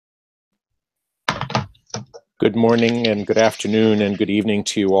Good morning and good afternoon and good evening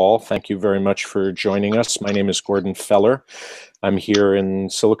to you all. Thank you very much for joining us. My name is Gordon Feller. I'm here in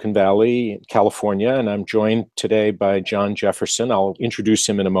Silicon Valley, California, and I'm joined today by John Jefferson. I'll introduce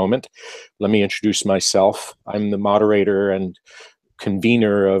him in a moment. Let me introduce myself. I'm the moderator and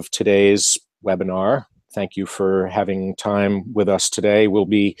convener of today's webinar. Thank you for having time with us today. We'll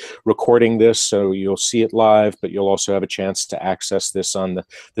be recording this, so you'll see it live, but you'll also have a chance to access this on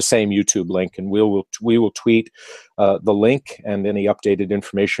the same YouTube link, and we will tweet the link and any updated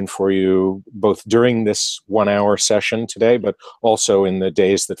information for you both during this 1-hour session today, but also in the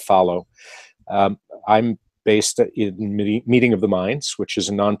days that follow. I'm based in Meeting of the Minds, which is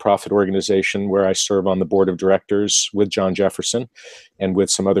a nonprofit organization where I serve on the board of directors with John Jefferson and with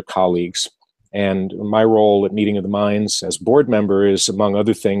some other colleagues. And my role at Meeting of the Minds as board member is, among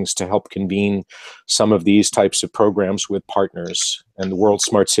other things, to help convene some of these types of programs with partners. And the World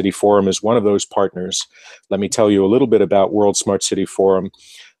Smart City Forum is one of those partners. Let me tell you a little bit about World Smart City Forum.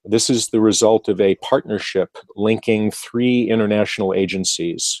 This is the result of a partnership linking 3 international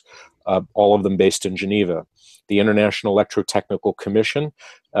agencies, all of them based in Geneva. The International Electrotechnical Commission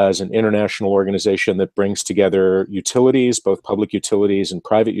is an international organization that brings together utilities, both public utilities and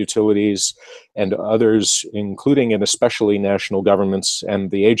private utilities, and others, including and especially national governments and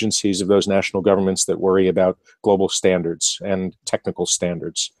the agencies of those national governments that worry about global standards and technical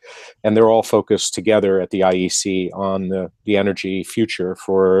standards. And they're all focused together at the IEC on the energy future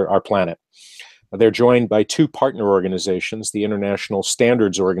for our planet. They're joined by 2 partner organizations, the International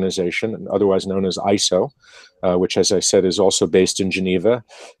Standards Organization, otherwise known as ISO, which, as I said, is also based in Geneva.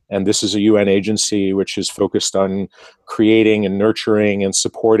 And this is a UN agency which is focused on creating and nurturing and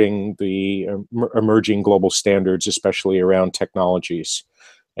supporting the emerging global standards, especially around technologies.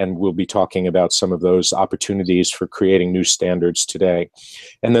 And we'll be talking about some of those opportunities for creating new standards today.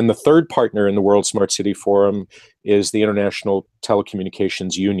 And then the third partner in the World Smart City Forum is the International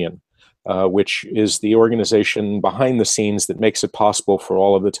Telecommunications Union, which is the organization behind the scenes that makes it possible for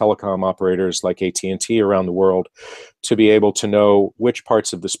all of the telecom operators like AT&T around the world to be able to know which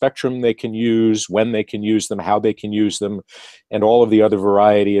parts of the spectrum they can use, when they can use them, how they can use them, and all of the other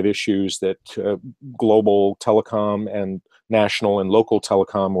variety of issues that global telecom and national and local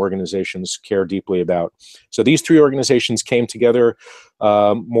telecom organizations care deeply about. So these 3 organizations came together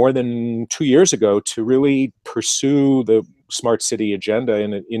more than 2 years ago to really pursue the Smart City agenda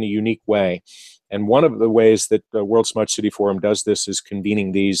in a unique way. And one of the ways that the World Smart City Forum does this is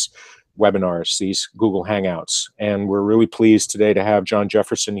convening these webinars, these Google Hangouts. And we're really pleased today to have John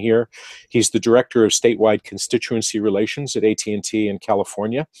Jefferson here. He's the Director of Statewide Constituency Relations at AT&T in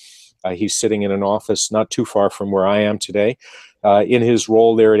California. He's sitting in an office not too far from where I am today. In his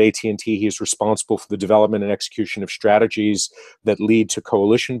role there at AT&T, he is responsible for the development and execution of strategies that lead to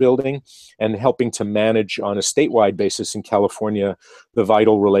coalition building and helping to manage on a statewide basis in California the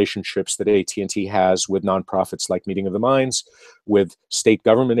vital relationships that AT&T has with nonprofits like Meeting of the Minds, with state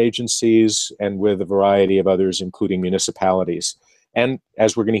government agencies, and with a variety of others, including municipalities. And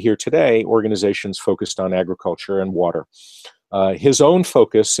as we're going to hear today, organizations focused on agriculture and water. His own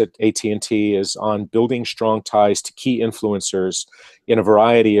focus at AT&T is on building strong ties to key influencers in a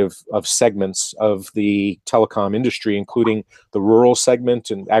variety of segments of the telecom industry, including the rural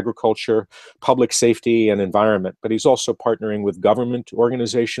segment and agriculture, public safety, and environment. But he's also partnering with government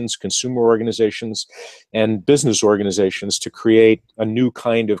organizations, consumer organizations, and business organizations to create a new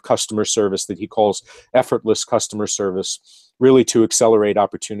kind of customer service that he calls effortless customer service, really to accelerate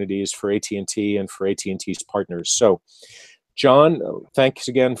opportunities for AT&T and for AT&T's partners. So, John, thanks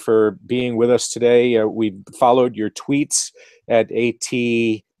again for being with us today. We followed your tweets at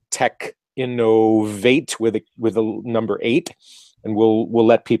AT Tech Innovate with a number 8, and we'll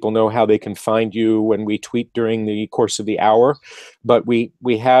let people know how they can find you when we tweet during the course of the hour. But we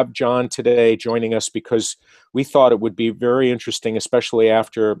have John today joining us because we thought it would be very interesting, especially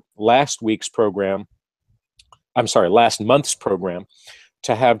after last month's program,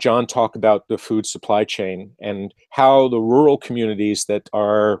 to have John talk about the food supply chain and how the rural communities that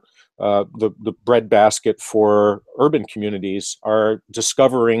are the breadbasket for urban communities are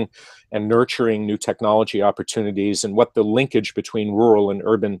discovering and nurturing new technology opportunities and what the linkage between rural and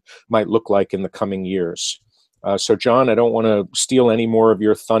urban might look like in the coming years. So John, I don't want to steal any more of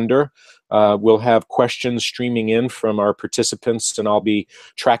your thunder. We'll have questions streaming in from our participants, and I'll be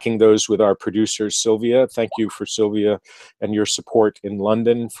tracking those with our producer, Sylvia. Thank you for Sylvia and your support in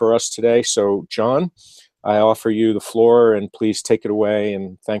London for us today. So John, I offer you the floor, and please take it away,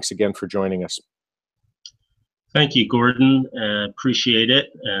 and thanks again for joining us. Thank you, Gordon. Appreciate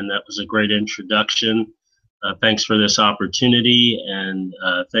it, and that was a great introduction. Thanks for this opportunity, and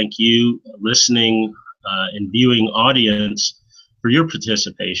thank you listening and viewing audience for your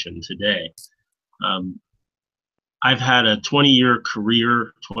participation today. I've had a 20-year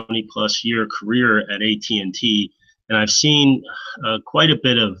career, 20-plus year career at AT&T, and I've seen quite a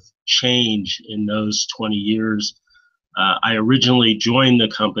bit of change in those 20 years. I originally joined the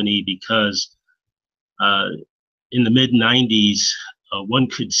company because in the mid-90s, one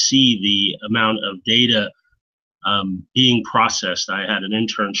could see the amount of data being processed. I had an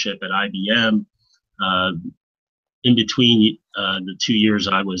internship at IBM. In between the 2 years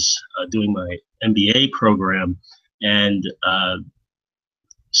I was doing my MBA program, and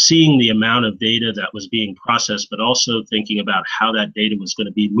seeing the amount of data that was being processed, but also thinking about how that data was going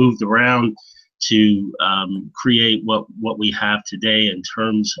to be moved around to create what we have today in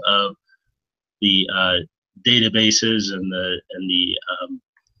terms of the databases and the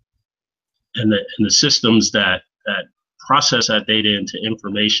systems that process that data into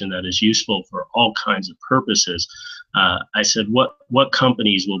information that is useful for all kinds of purposes. I said, what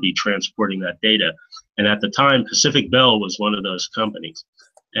companies will be transporting that data? And at the time, Pacific Bell was one of those companies.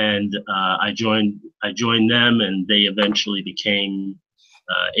 And I joined them, and they eventually became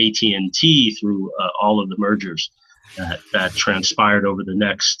AT&T through all of the mergers that transpired over the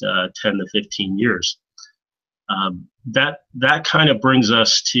next 10 to 15 years. That kind of brings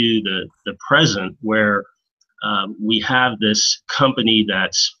us to the present, where we have this company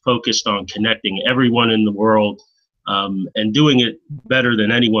that's focused on connecting everyone in the world and doing it better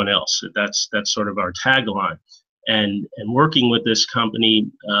than anyone else. That's sort of our tagline. And working with this company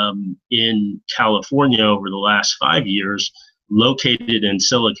in California over the last 5 years, located in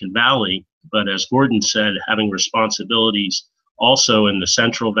Silicon Valley, but as Gordon said, having responsibilities also in the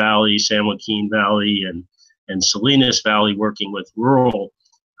Central Valley, San Joaquin Valley, and Salinas Valley, working with rural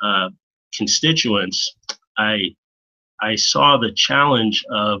constituents, I saw the challenge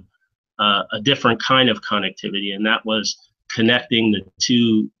of a different kind of connectivity, and that was connecting the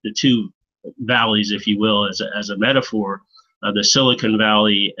two valleys, if you will, as a metaphor, the Silicon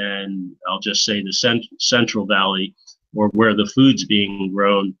Valley and I'll just say the Central Valley, or where the food's being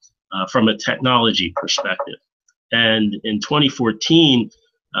grown, from a technology perspective. And in 2014,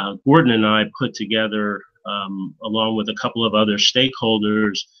 Gordon and I put together, along with a couple of other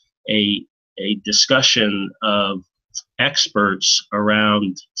stakeholders, a discussion of experts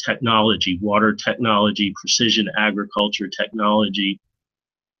around technology, water technology, precision agriculture technology,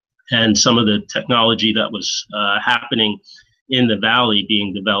 and some of the technology that was happening in the valley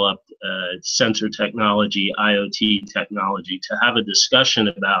being developed, sensor technology, IoT technology, to have a discussion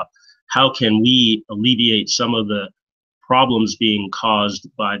about how can we alleviate some of the problems being caused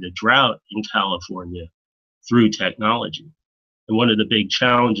by the drought in California through technology. And one of the big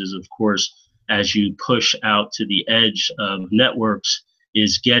challenges, of course, as you push out to the edge of networks,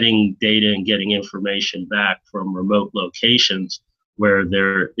 is getting data and getting information back from remote locations where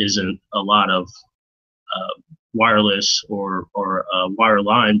there isn't a lot of wireless or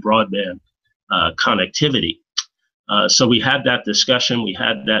wireline broadband connectivity. So we had that discussion, we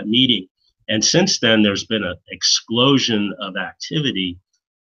had that meeting, and since then there's been an explosion of activity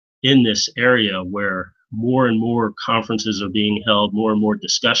in this area where more and more conferences are being held, more and more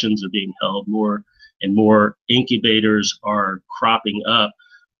discussions are being held, more and more incubators are cropping up,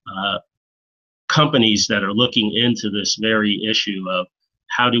 companies that are looking into this very issue of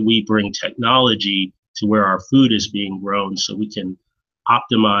how do we bring technology to where our food is being grown so we can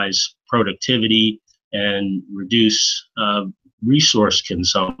optimize productivity and reduce resource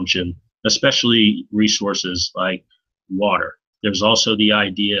consumption, especially resources like water. There's also the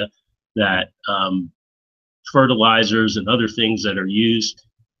idea that fertilizers and other things that are used,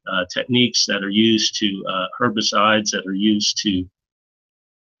 techniques that are used to, herbicides that are used to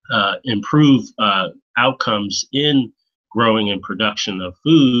improve outcomes in growing and production of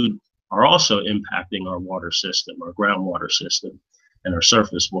food, are also impacting our water system, our groundwater system, and our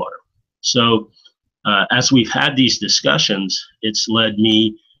surface water. So as we've had these discussions, it's led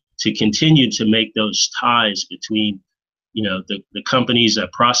me to continue to make those ties between, the companies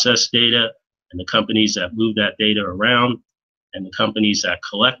that process data and the companies that move that data around and the companies that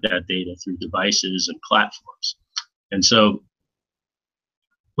collect that data through devices and platforms. And so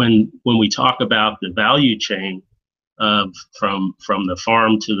when we talk about the value chain from the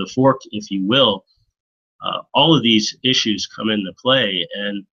farm to the fork, if you will, all of these issues come into play.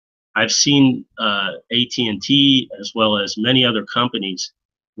 And I've seen AT&T as well as many other companies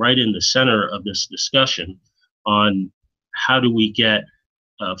right in the center of this discussion on how do we get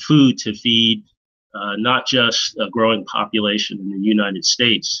food to feed not just a growing population in the United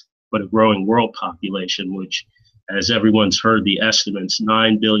States, but a growing world population, which, as everyone's heard the estimates,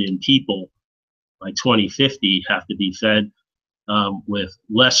 9 billion people by 2050 have to be fed with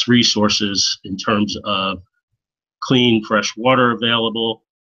less resources in terms of clean, fresh water available,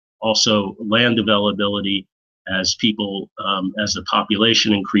 also land availability as as the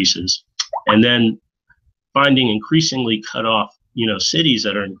population increases, and then finding increasingly cut off, cities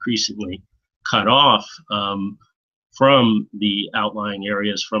that are increasingly cut off from the outlying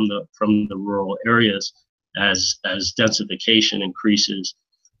areas, from the rural areas, as densification increases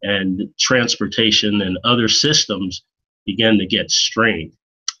and transportation and other systems begin to get strained.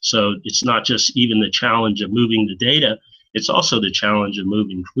 So it's not just even the challenge of moving the data, it's also the challenge of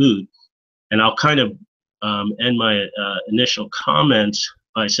moving food. And I'll kind of end my initial comments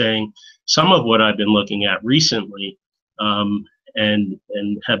by saying some of what I've been looking at recently and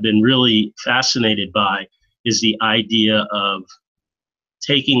have been really fascinated by is the idea of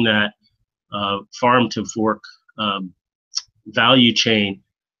taking that farm to fork value chain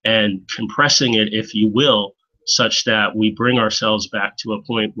and compressing it, if you will, such that we bring ourselves back to a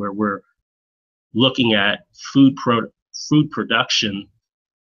point where we're looking at food production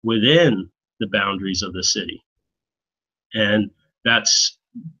within the boundaries of the city. And that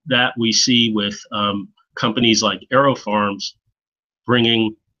we see with companies like AeroFarms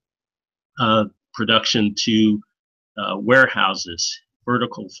bringing production to warehouses,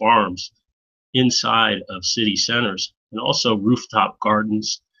 vertical farms inside of city centers, and also rooftop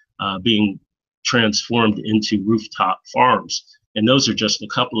gardens being transformed into rooftop farms. And those are just a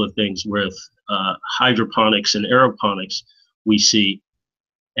couple of things with hydroponics and aeroponics we see.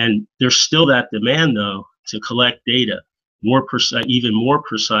 And there's still that demand, though, to collect data even more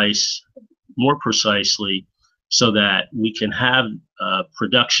precisely, so that we can have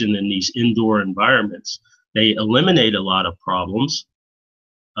production in these indoor environments. They eliminate a lot of problems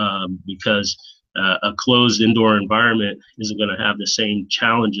because a closed indoor environment isn't going to have the same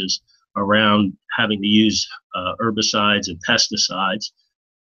challenges around having to use herbicides and pesticides.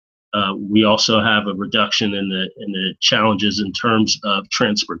 We also have a reduction in the challenges in terms of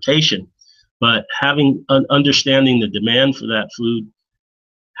transportation, but understanding the demand for that food,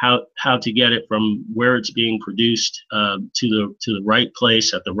 how to get it from where it's being produced to the right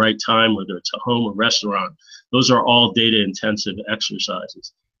place at the right time, whether it's a home or restaurant. Those are all data intensive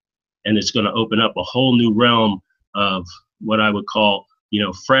exercises, and it's going to open up a whole new realm of what I would call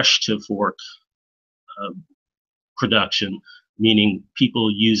fresh to fork production, meaning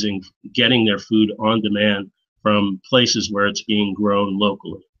people getting their food on demand from places where it's being grown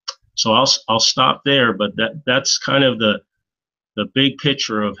locally. So I'll stop there, but that's kind of the big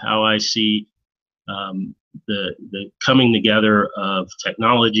picture of how I see the coming together of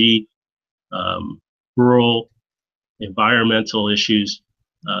technology, rural, environmental issues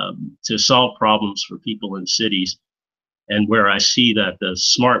to solve problems for people in cities, and where I see that the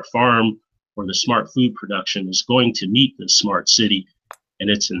smart farm or the smart food production is going to meet the smart city and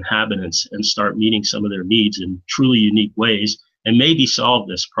its inhabitants and start meeting some of their needs in truly unique ways, and maybe solve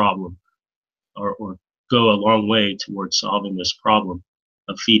this problem or go a long way towards solving this problem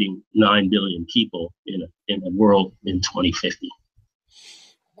of feeding 9 billion people in a world in 2050.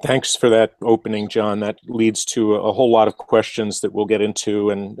 Thanks for that opening, John. That leads to a whole lot of questions that we'll get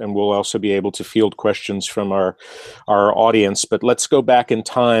into, and we'll also be able to field questions from our audience. But let's go back in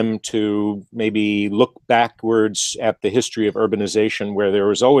time to maybe look backwards at the history of urbanization, where there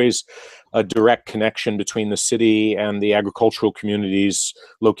was always a direct connection between the city and the agricultural communities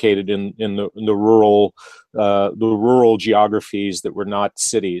located in the rural geographies that were not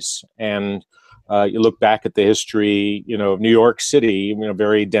cities. And you look back at the history, of New York City,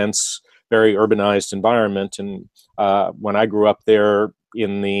 very dense, very urbanized environment. And when I grew up there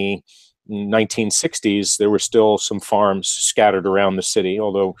in the 1960s, there were still some farms scattered around the city,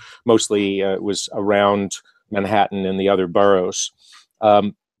 although mostly it was around Manhattan and the other boroughs.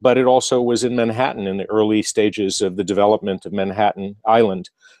 But it also was in Manhattan in the early stages of the development of Manhattan Island,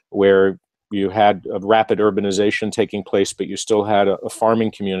 where you had a rapid urbanization taking place, but you still had a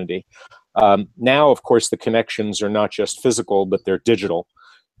farming community. Now, of course, the connections are not just physical, but they're digital.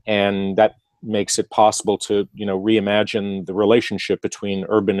 And that makes it possible to, reimagine the relationship between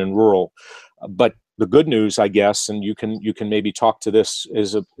urban and rural. But the good news, I guess, and you can maybe talk to this,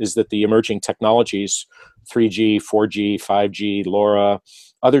 is that the emerging technologies, 3G, 4G, 5G, LoRa,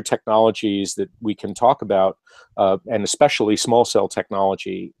 other technologies that we can talk about, and especially small cell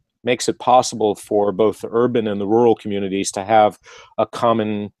technology, makes it possible for both the urban and the rural communities to have a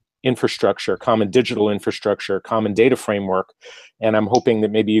common infrastructure, common digital infrastructure, common data framework. And I'm hoping that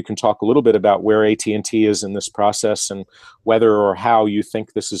maybe you can talk a little bit about where AT&T is in this process and whether or how you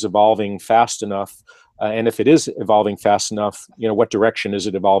think this is evolving fast enough. And if it is evolving fast enough, what direction is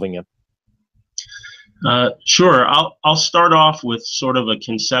it evolving in? Sure. I'll start off with sort of a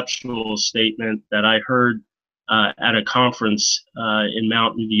conceptual statement that I heard at a conference in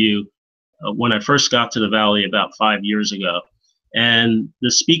Mountain View when I first got to the Valley about 5 years ago. And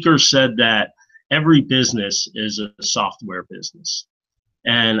the speaker said that every business is a software business.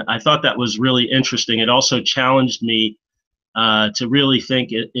 And I thought that was really interesting. It also challenged me to really think,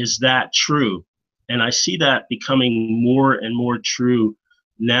 is that true? And I see that becoming more and more true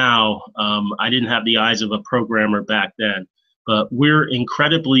now. I didn't have the eyes of a programmer back then, but we're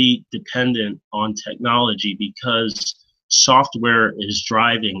incredibly dependent on technology because software is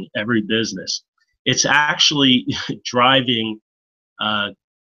driving every business. It's actually driving uh,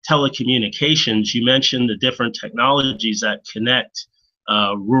 telecommunications. You mentioned the different technologies that connect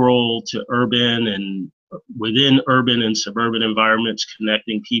rural to urban and within urban and suburban environments,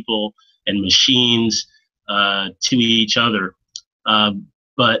 connecting people and machines to each other.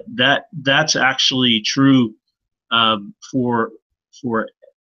 But that's actually true for for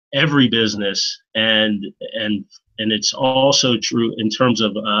every business, and it's also true in terms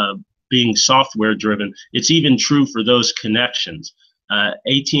of being software driven. It's even true for those connections.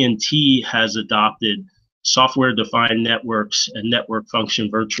 AT&T has adopted software-defined networks and network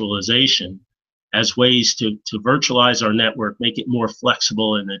function virtualization as ways to virtualize our network, make it more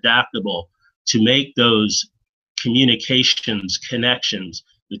flexible and adaptable, to make those communications, connections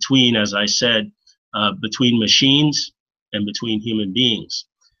between, as I said, between machines and between human beings.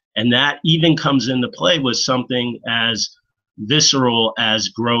 And that even comes into play with something as visceral as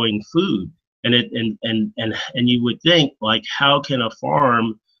growing food. And you would think, like, how can a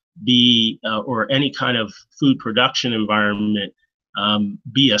farm be or any kind of food production environment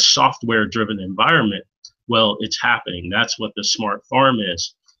be a software driven environment? Well, it's happening. That's what the smart farm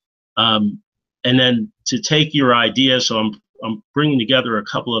is. And then to take your idea, so I'm bringing together a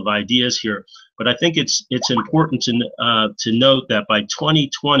couple of ideas here, but I think it's important to note that by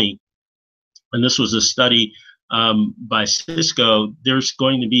 2020, and this was a study by Cisco, there's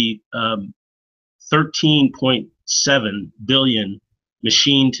going to be 13.7 billion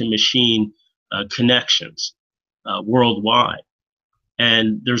machine-to-machine connections worldwide.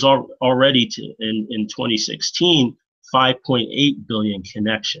 And there's already, in 2016, 5.8 billion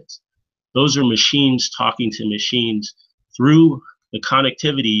connections. Those are machines talking to machines through the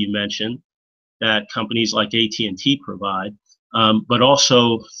connectivity you mentioned that companies like AT&T provide, but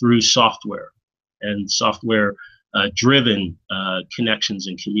also through software and software driven connections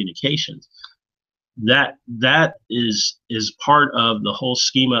and communications. That is part of the whole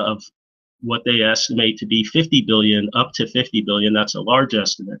schema of what they estimate to be 50 billion, up to 50 billion. That's a large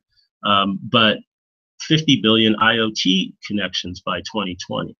estimate, but 50 billion IoT connections by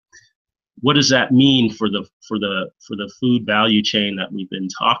 2020. What does that mean for the food value chain that we've been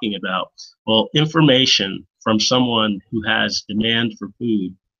talking about? Well, information from someone who has demand for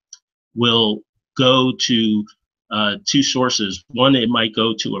food will go to two sources. One, it might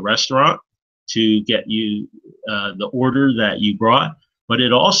go to a restaurant to get you the order that you brought, but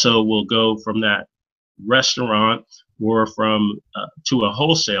it also will go from that restaurant or from to a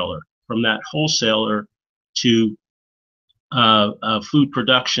wholesaler, from that wholesaler to a food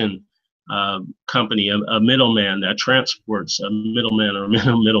production company, a middleman that transports, a middleman or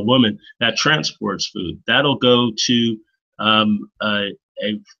middlewoman that transports food. That'll go to a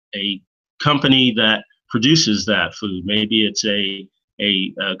company that produces that food. Maybe it's a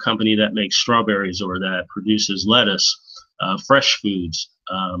company that makes strawberries or that produces lettuce, fresh foods,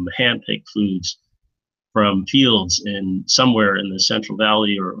 hand-picked foods from fields in somewhere in the Central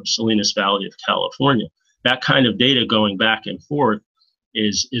Valley or Salinas Valley of California. That kind of data going back and forth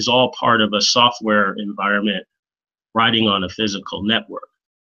is all part of a software environment riding on a physical network.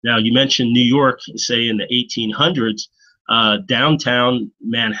 Now, you mentioned New York, say in the 1800s, downtown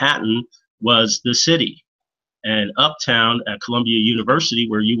Manhattan was the city. And uptown at Columbia University,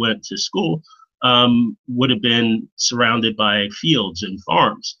 where you went to school, would have been surrounded by fields and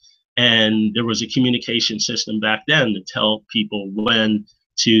farms. And there was a communication system back then to tell people when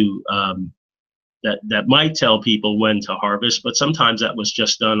to that might tell people when to harvest, but sometimes that was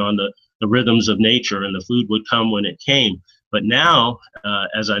just done on the rhythms of nature, and the food would come when it came. But now,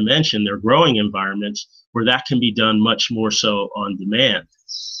 as I mentioned, there are growing environments where that can be done much more so on demand.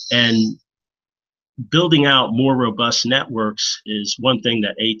 And building out more robust networks is one thing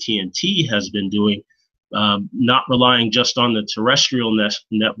that AT&T has been doing, not relying just on the terrestrial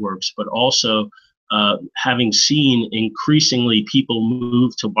networks, but also having seen increasingly people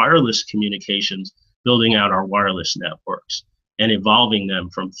move to wireless communications, building out our wireless networks and evolving them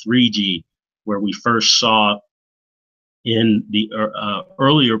from 3G, where we first saw in the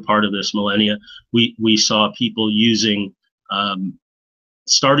earlier part of this millennia, we saw people using,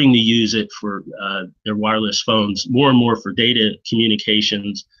 starting to use it for their wireless phones more and more for data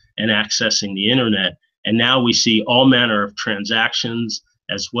communications and accessing the internet. And now we see all manner of transactions,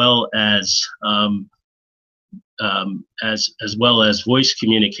 as well as voice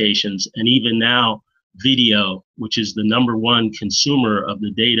communications, and even now video, which is the #1 consumer of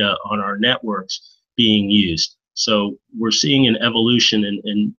the data on our networks, being used. So we're seeing an evolution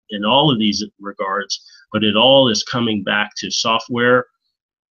in all of these regards, but it all is coming back to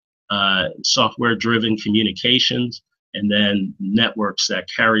software-driven communications, and then networks that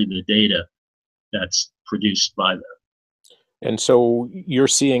carry the data that's produced by them. And so you're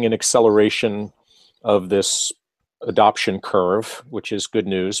seeing an acceleration of this adoption curve, which is good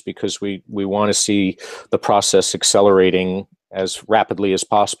news, because we want to see the process accelerating as rapidly as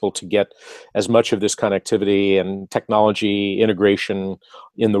possible to get as much of this connectivity and technology integration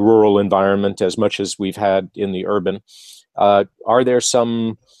in the rural environment as much as we've had in the urban. Are there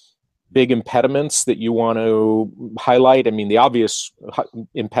some big impediments that you want to highlight? I mean, the obvious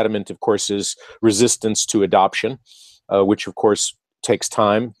impediment, of course, is resistance to adoption, which of course takes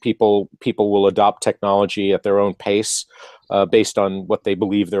time. People will adopt technology at their own pace, based on what they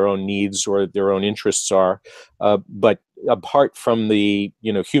believe their own needs or their own interests are. But apart from the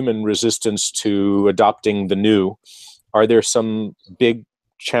human resistance to adopting the new, are there some big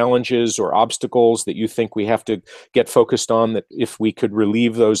challenges or obstacles that you think we have to get focused on, that if we could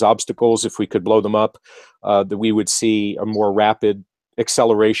relieve those obstacles, if we could blow them up, that we would see a more rapid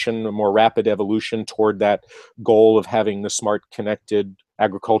acceleration, a more rapid evolution toward that goal of having the smart, connected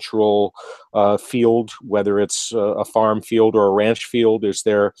agricultural field, whether it's a farm field or a ranch field? Is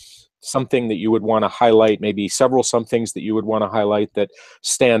there something that you would want to highlight, maybe some things that you would want to highlight that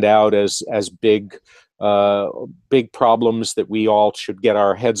stand out as big problems that we all should get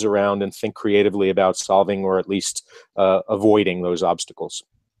our heads around and think creatively about solving, or at least avoiding those obstacles?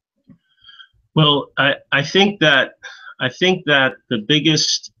 Well, I think that the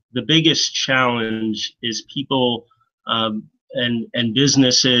biggest challenge is people and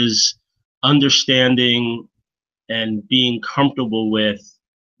businesses understanding and being comfortable with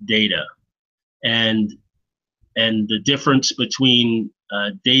data, and the difference between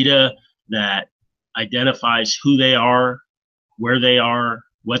data that identifies who they are, where they are,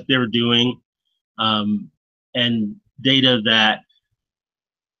 what they're doing, and data that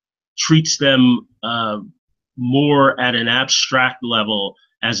treats them more at an abstract level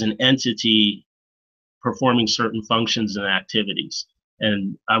as an entity performing certain functions and activities.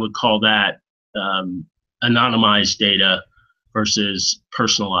 And I would call that anonymized data versus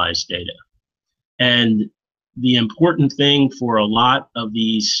personalized data. And the important thing for a lot of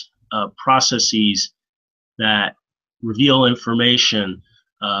these processes that reveal information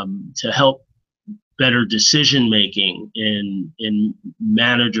to help better decision making in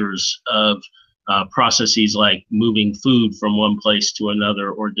managers of processes like moving food from one place to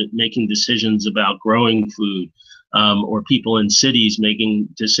another, or making decisions about growing food, or people in cities making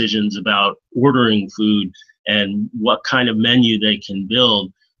decisions about ordering food and what kind of menu they can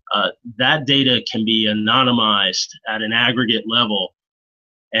build. That data can be anonymized at an aggregate level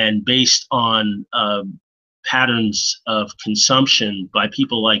and based on patterns of consumption by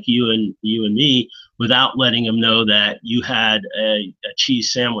people like you and me, without letting them know that you had a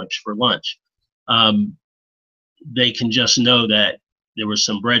cheese sandwich for lunch. They can just know that there was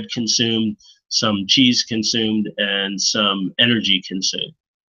some bread consumed, some cheese consumed, and some energy consumed.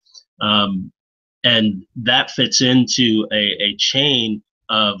 And that fits into a chain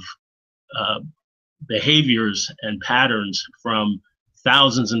of behaviors and patterns from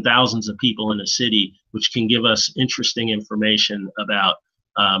thousands and thousands of people in a city, which can give us interesting information about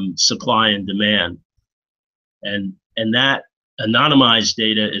supply and demand. And that anonymized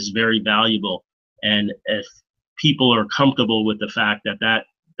data is very valuable. And if people are comfortable with the fact that that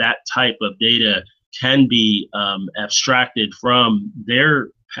type of data can be abstracted from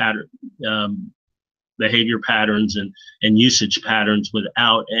their pattern, behavior patterns and usage patterns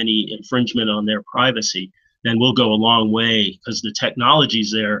without any infringement on their privacy, then we'll go a long way, because the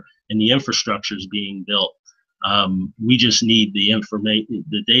technology's there and the infrastructure is being built. We just need the information,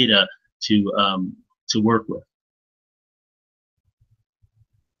 the data to work with.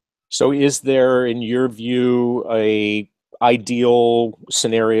 So is there, in your view, a ideal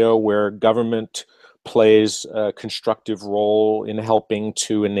scenario where government plays a constructive role in helping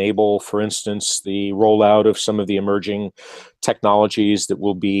to enable, for instance, the rollout of some of the emerging technologies that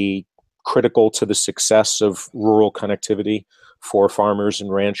will be critical to the success of rural connectivity for farmers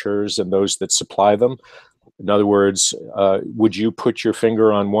and ranchers and those that supply them? In other words, would you put your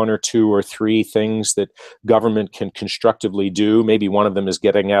finger on one or two or three things that government can constructively do? Maybe one of them is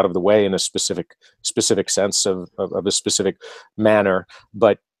getting out of the way in a specific sense of a specific manner,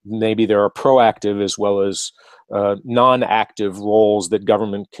 but maybe there are proactive as well as non-active roles that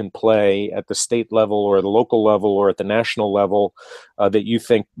government can play at the state level or the local level or at the national level that you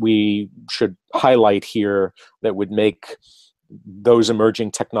think we should highlight here that would make those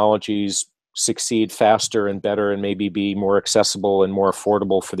emerging technologies succeed faster and better and maybe be more accessible and more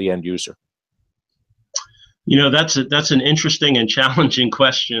affordable for the end user? You know, that's an interesting and challenging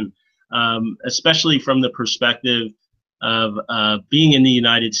question, especially from the perspective of being in the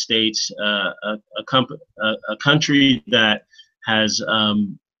United States, a country that is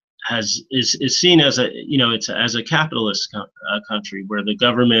seen as it's as a capitalist country where the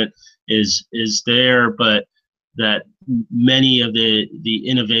government is there, but that many of the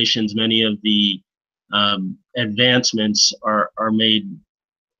innovations, many of the advancements are made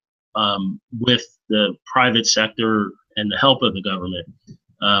with the private sector and the help of the government,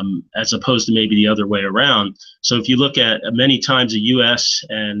 as opposed to maybe the other way around. So if you look at many times the U.S.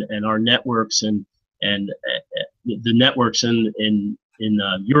 and our networks and the networks in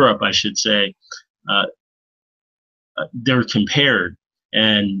Europe, I should say, they're compared,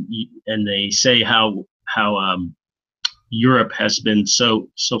 and they say how Europe has been so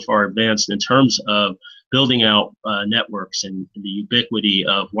far advanced in terms of building out networks and the ubiquity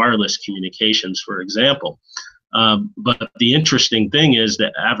of wireless communications, for example. But the interesting thing is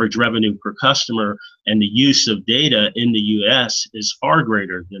that average revenue per customer and the use of data in the US is far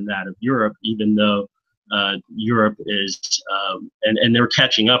greater than that of Europe, even though Europe is, and they're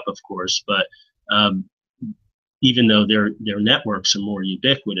catching up, of course, but even though their networks are more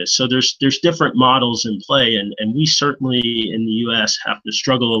ubiquitous. So there's different models in play, and we certainly in the US have to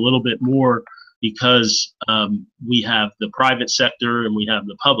struggle a little bit more because we have the private sector and we have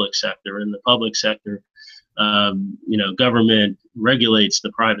the public sector. In the public sector, government regulates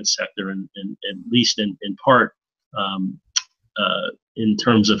the private sector, and at least in part, in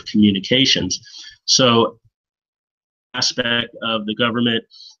terms of communications. So aspect of the government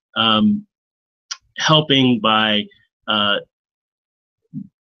helping by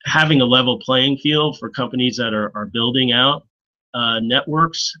having a level playing field for companies that are building out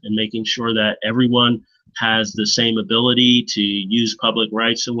networks and making sure that everyone has the same ability to use public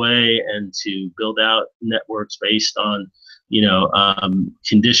rights of way and to build out networks based on,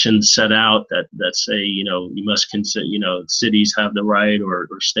 conditions set out that say, you must consider, cities have the right or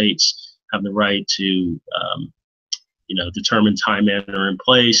states have the right to, determine time, manner, and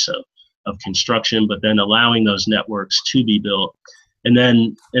place of construction, but then allowing those networks to be built. And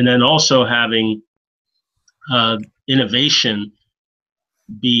then also having innovation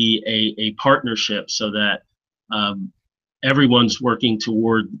be a partnership so that everyone's working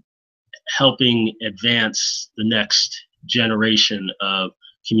toward helping advance the next generation of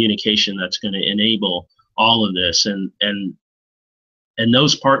communication that's going to enable all of this. And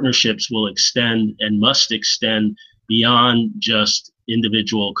those partnerships will extend and must extend beyond just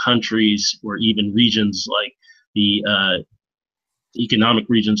individual countries or even regions like the economic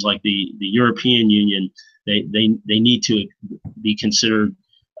regions like the European Union. They need to be considered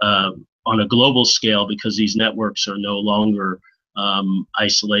on a global scale, because these networks are no longer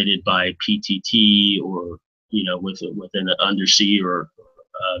isolated by PTT or within an undersea or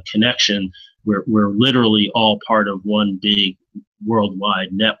connection. We're literally all part of one big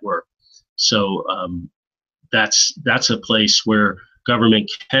worldwide network. So that's a place where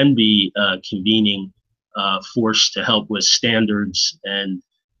government can be convening force to help with standards and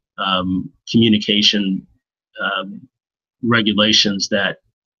communication regulations that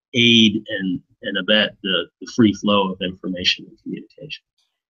aid and abet the free flow of information and communication.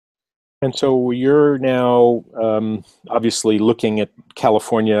 And so you're now obviously looking at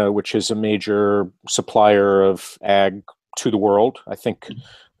California, which is a major supplier of ag to the world. I think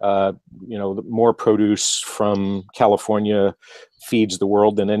more produce from California feeds the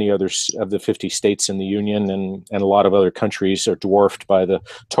world than any other of the 50 states in the union, and a lot of other countries are dwarfed by the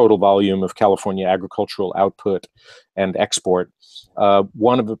total volume of California agricultural output and export.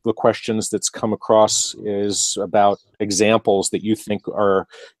 One of the questions that's come across is about examples that you think are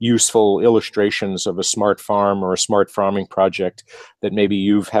useful illustrations of a smart farm or a smart farming project that maybe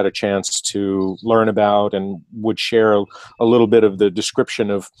you've had a chance to learn about, and would share a little bit of the description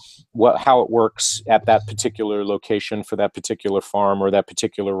of how it works at that particular location for that particular farm or that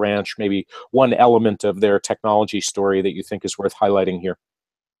particular ranch, maybe one element of their technology story that you think is worth highlighting here.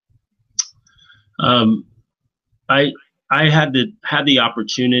 had the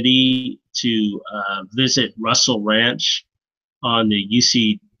opportunity to visit Russell Ranch on the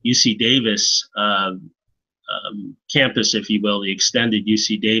UC Davis campus, if you will, the extended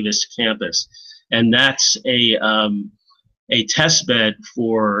UC Davis campus, and that's a test bed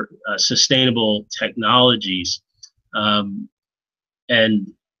for sustainable technologies. And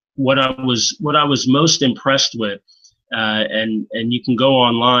what I was most impressed with, and you can go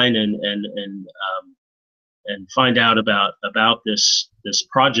online and find out about this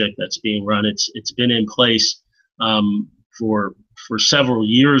project that's being run. It's been in place for several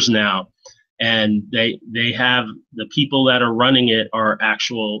years now, and they have the people that are running it are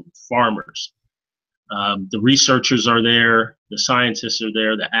actual farmers. The researchers are there, the scientists are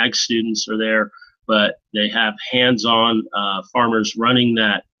there, the ag students are there, but they have hands-on farmers running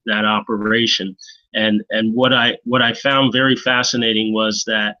that operation. And what I found very fascinating was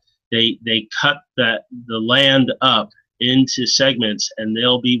that they cut the land up into segments, and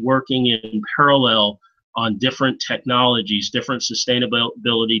they'll be working in parallel on different technologies, different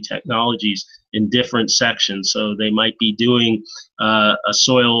sustainability technologies in different sections. So they might be doing a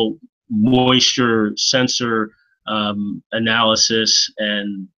soil moisture sensor analysis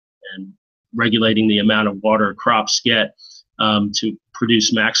and regulating the amount of water crops get to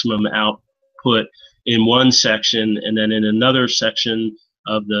produce maximum output in one section, and then in another section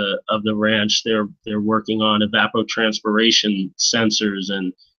of the ranch, they're working on evapotranspiration sensors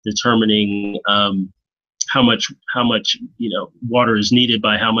and determining how much water is needed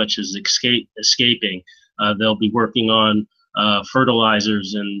by how much is escaping. They'll be working on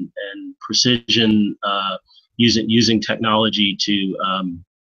fertilizers and precision using technology to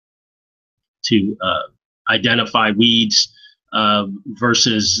identify weeds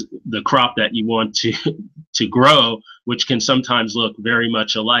versus the crop that you want to grow, which can sometimes look very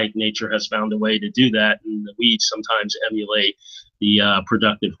much alike. Nature has found a way to do that, and the weeds sometimes emulate the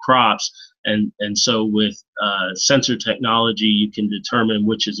productive crops. And so with sensor technology, you can determine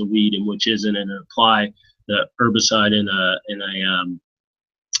which is a weed and which isn't, and apply the herbicide in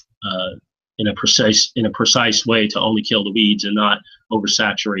a precise way to only kill the weeds and not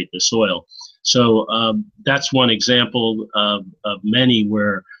oversaturate the soil. So that's one example of many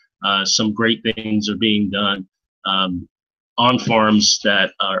where some great things are being done on farms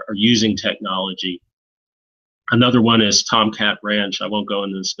that are using technology. Another one is Tomcat Ranch. I won't go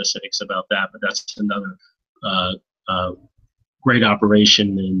into the specifics about that, but that's another great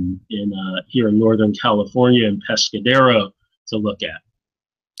operation in here in Northern California in Pescadero to look at.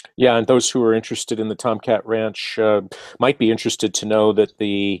 Yeah, and those who are interested in the Tomcat Ranch might be interested to know that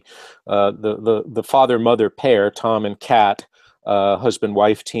the father-mother pair, Tom and Kat,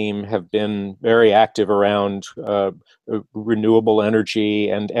 husband-wife team, have been very active around renewable energy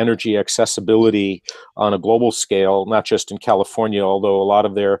and energy accessibility on a global scale, not just in California, although a lot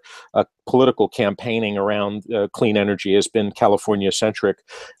of their political campaigning around clean energy has been California-centric.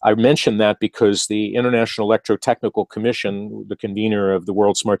 I mention that because the International Electrotechnical Commission, the convener of the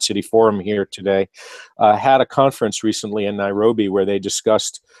World Smart City Forum here today, had a conference recently in Nairobi where they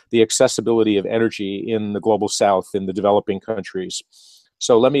discussed the accessibility of energy in the global south, in the developing countries.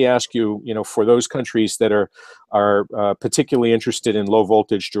 So let me ask you, for those countries that are particularly interested in low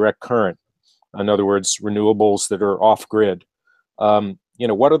voltage direct current, in other words, renewables that are off grid,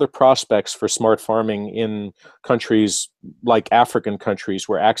 what are the prospects for smart farming in countries like African countries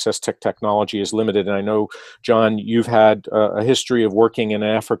where access to technology is limited? And I know, John, you've had a history of working in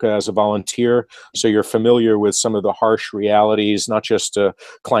Africa as a volunteer, so you're familiar with some of the harsh realities, not just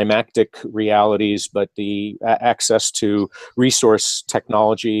climactic realities, but the access to resource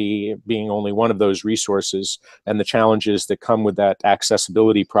technology being only one of those resources and the challenges that come with that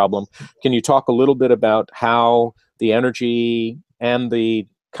accessibility problem. Can you talk a little bit about how the energy and the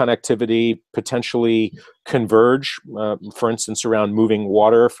connectivity potentially converge, for instance, around moving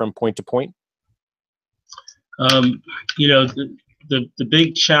water from point to point? The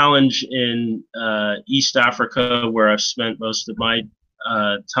big challenge in East Africa, where I've spent most of my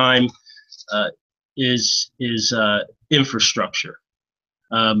time, is infrastructure.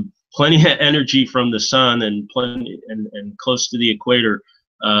 Plenty of energy from the sun and close to the equator,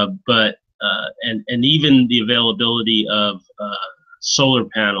 but even the availability of solar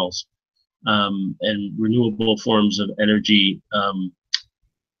panels and renewable forms of energy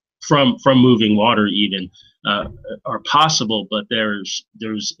from moving water even are possible, but there's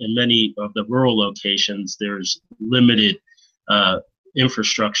in many of the rural locations there's limited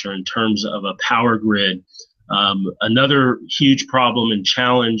infrastructure in terms of a power grid. Another huge problem and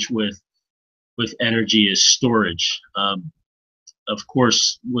challenge with energy is storage. Of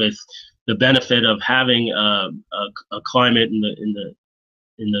course, with the benefit of having a climate in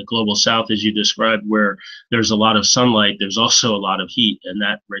the global south, as you described, where there's a lot of sunlight, there's also a lot of heat, and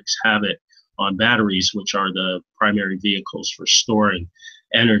that wreaks havoc on batteries, which are the primary vehicles for storing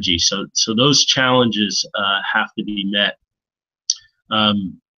energy. So those challenges have to be met.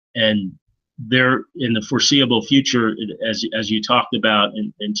 And there, in the foreseeable future, as you talked about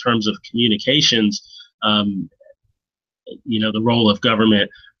in terms of communications, the role of government,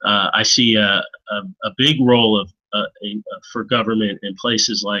 I see a big role of for government in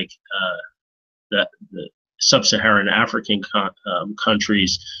places like the sub-Saharan African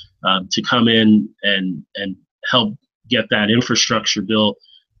countries to come in and help get that infrastructure built,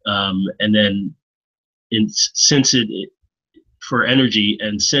 and then for energy,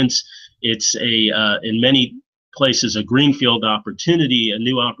 and since it's in many places a greenfield opportunity, a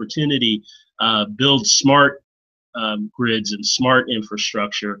new opportunity, build smart grids and smart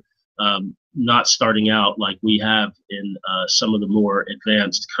infrastructure, not starting out like we have in some of the more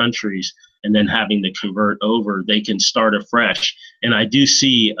advanced countries, and then having to convert over. They can start afresh. And I do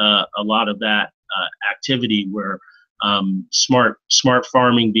see a lot of that activity where smart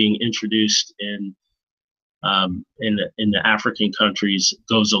farming being introduced in the African countries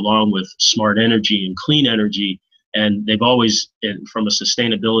goes along with smart energy and clean energy. And they've always, from a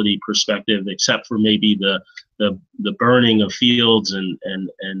sustainability perspective, except for maybe the burning of fields and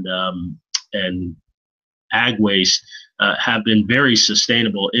ag waste, have been very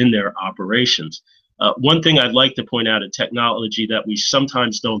sustainable in their operations. One thing I'd like to point out, a technology that we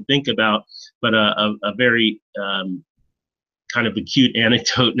sometimes don't think about, but a very kind of acute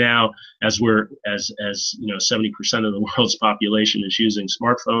anecdote now, as 70% of the world's population is using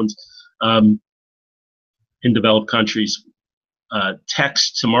smartphones in developed countries,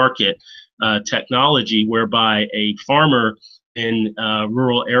 text to market technology, whereby a farmer in a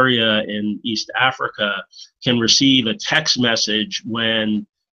rural area in East Africa can receive a text message when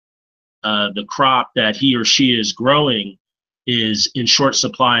the crop that he or she is growing is in short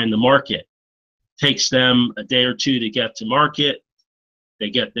supply in the market. Takes them a day or two to get to market. They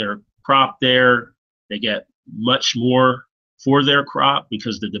get their crop there. They get much more for their crop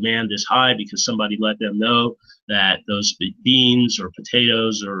because the demand is high, because somebody let them know that those beans or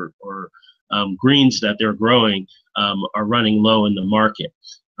potatoes or greens that they're growing are running low in the market.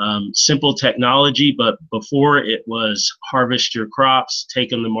 Simple technology, but before it was harvest your crops, take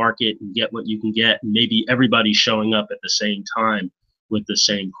them to market and get what you can get. And maybe everybody's showing up at the same time with the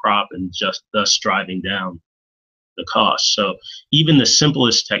same crop, and just thus driving down the cost. So even the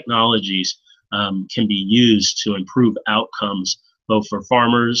simplest technologies can be used to improve outcomes, both for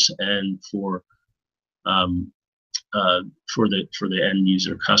farmers and for the end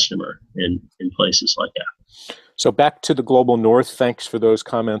user customer in places like that. So back to the global north, thanks for those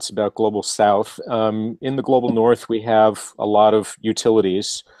comments about global south. In the global north, we have a lot of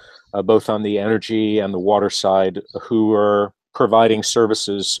utilities, both on the energy and the water side, who are providing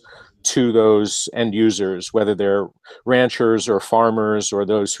services to those end users, whether they're ranchers or farmers or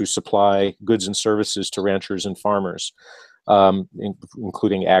those who supply goods and services to ranchers and farmers,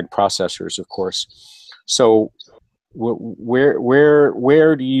 including ag processors, of course. So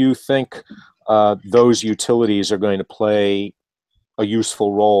where do you think those utilities are going to play a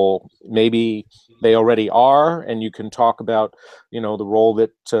useful role? Maybe they already are, and you can talk about, the role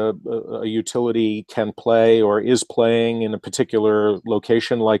that a utility can play or is playing in a particular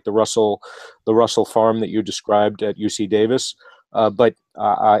location, like the Russell farm that you described at UC Davis. But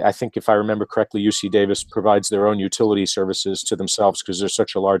I think, if I remember correctly, UC Davis provides their own utility services to themselves because they're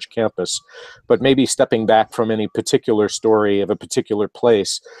such a large campus. But maybe stepping back from any particular story of a particular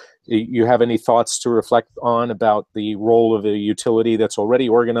place, you have any thoughts to reflect on about the role of a utility that's already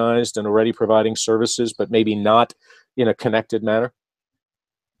organized and already providing services, but maybe not in a connected manner?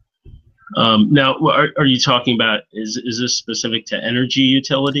 Now, are you talking about, is this specific to energy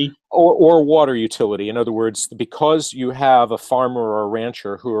utility? Or water utility? In other words, because you have a farmer or a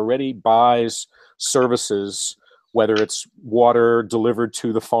rancher who already buys services, whether it's water delivered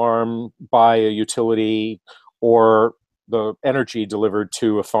to the farm by a utility or the energy delivered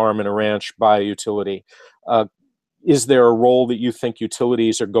to a farm and a ranch by a utility, is there a role that you think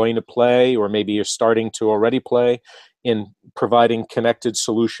utilities are going to play, or maybe you're starting to already play, in providing connected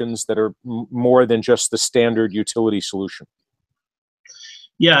solutions that are more than just the standard utility solution?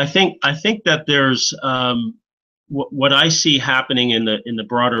 Yeah, I think that there's what I see happening in the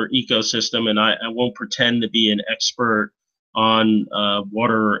broader ecosystem, and I won't pretend to be an expert on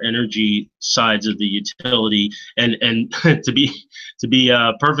water or energy sides of the utility. And to be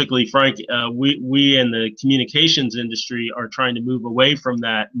perfectly frank, we in the communications industry are trying to move away from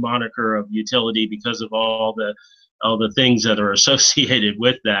that moniker of utility because of all the things that are associated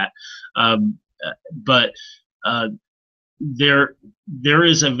with that. But there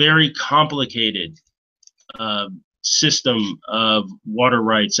is a very complicated system of water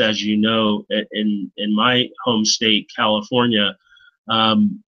rights, as you know, in my home state, California,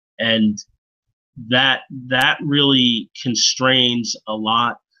 and that really constrains a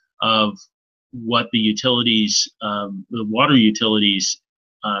lot of what the utilities, the water utilities,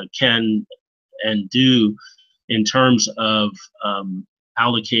 can and do in terms of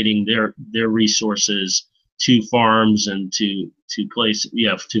allocating their resources to farms and to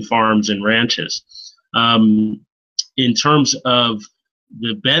farms and ranches. In terms of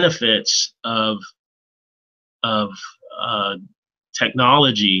the benefits of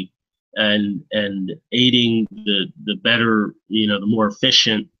technology and aiding the better, the more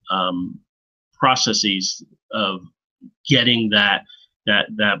efficient processes of getting that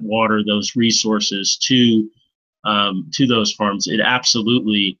water, those resources to those farms, it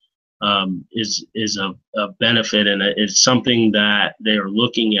absolutely is a benefit, and it's something that they are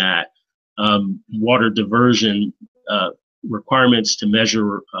looking at. Water diversion requirements to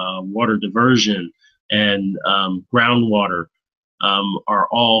measure water diversion and groundwater are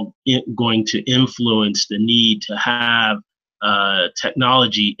all going to influence the need to have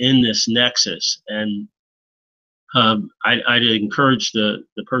technology in this nexus. And I'd encourage the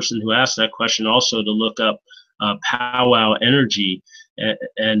person who asked that question also to look up Powwow Energy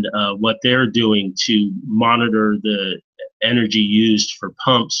and what they're doing to monitor the energy used for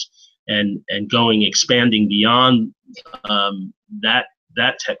pumps and expanding beyond that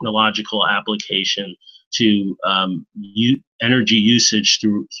technological application to energy usage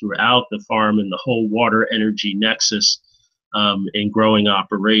throughout the farm and the whole water energy nexus in growing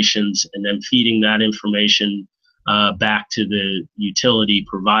operations, and then feeding that information back to the utility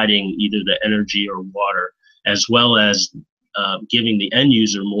providing either the energy or water, as well as giving the end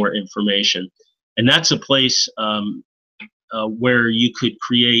user more information. And that's a place where you could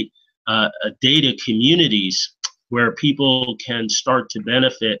create data communities where people can start to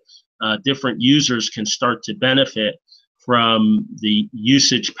benefit, different users can start to benefit from the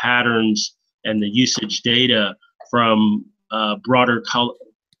usage patterns and the usage data from broader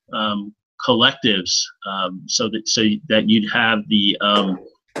collectives, so that you'd have the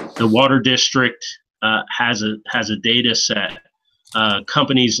water district has a data set.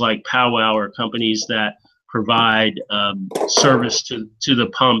 Companies like Powwow are companies that provide service to the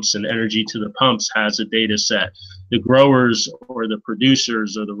pumps and energy to the pumps has a data set. The growers or the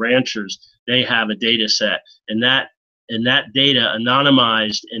producers or the ranchers, they have a data set, and that data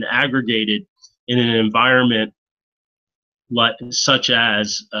anonymized and aggregated in an environment such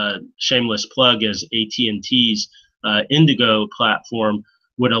as shameless plug as AT&T's Indigo platform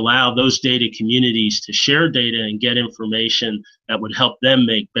would allow those data communities to share data and get information that would help them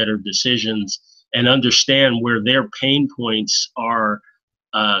make better decisions and understand where their pain points are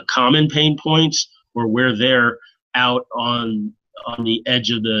common pain points, or where they're out on the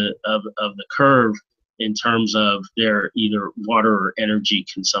edge of the curve in terms of their either water or energy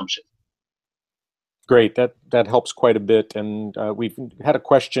consumption. Great, that helps quite a bit. And we've had a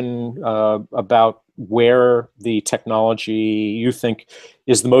question about where the technology you think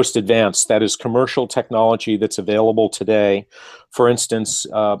is the most advanced, that is commercial technology that's available today. For instance,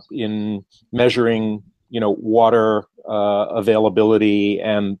 in measuring, water availability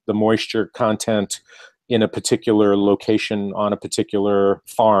and the moisture content in a particular location on a particular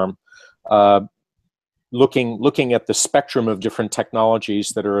farm. Looking at the spectrum of different technologies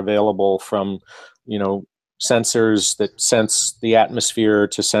that are available, from sensors that sense the atmosphere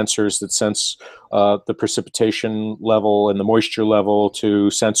to sensors that sense the precipitation level and the moisture level to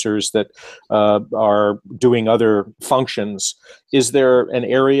sensors that are doing other functions. Is there an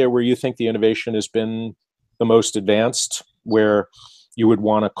area where you think the innovation has been the most advanced, where you would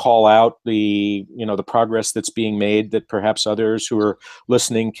want to call out the progress that's being made that perhaps others who are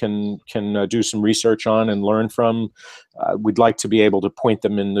listening can do some research on and learn from? We'd like to be able to point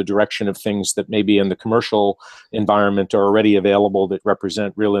them in the direction of things that maybe in the commercial environment are already available that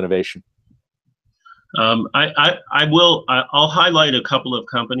represent real innovation. I'll highlight a couple of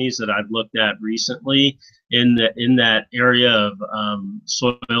companies that I've looked at recently in that area of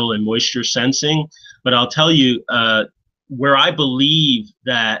soil and moisture sensing. But I'll tell you, where I believe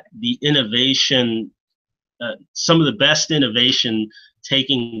that the innovation, some of the best innovation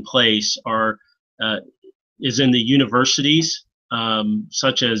taking place are is in the universities,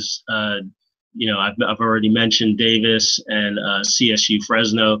 such as I've already mentioned Davis and CSU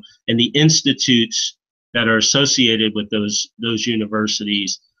Fresno, and the institutes that are associated with those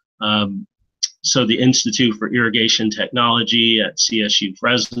universities. So the Institute for Irrigation Technology at CSU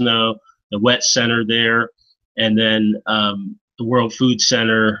Fresno, the Wet Center there, and then the World Food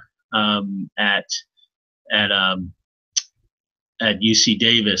Center at UC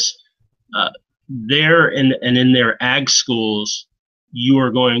Davis. There and in their ag schools, you are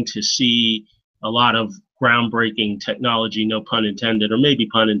going to see a lot of groundbreaking technology, no pun intended, or maybe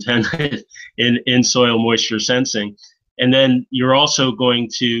pun intended, in soil moisture sensing. And then you're also going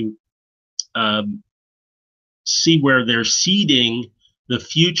to see where they're seeding the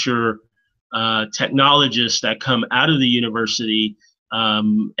future technologists that come out of the university,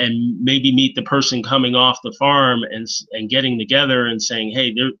 and maybe meet the person coming off the farm and getting together and saying,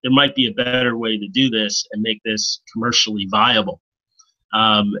 hey, there might be a better way to do this and make this commercially viable.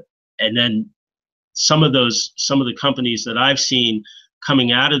 And then some of the companies that I've seen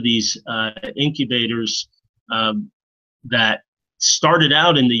coming out of these incubators that started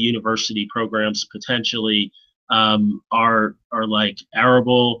out in the university programs potentially are like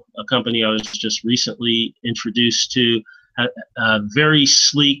Arable, a company I was just recently introduced to, a very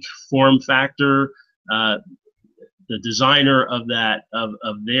sleek form factor. The designer of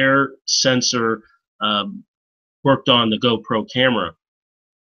their sensor worked on the GoPro camera,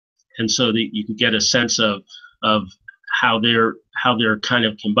 and so that you can get a sense of how they're kind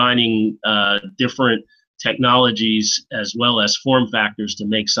of combining different technologies as well as form factors to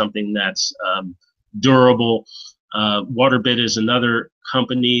make something that's durable. WaterBit is another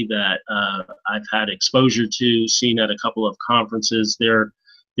company that I've had exposure to, seen at a couple of conferences. Their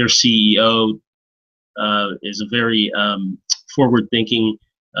CEO is a very forward-thinking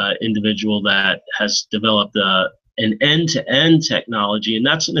individual that has developed an end-to-end technology, and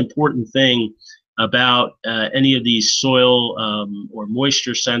that's an important thing about any of these soil or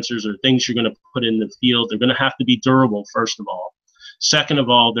moisture sensors or things you're going to put in the field. They're going to have to be durable, first of all. Second of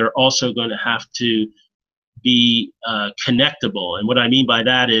all, they're also going to have to be connectable. And what I mean by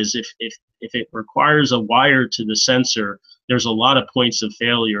that is if it requires a wire to the sensor, there's a lot of points of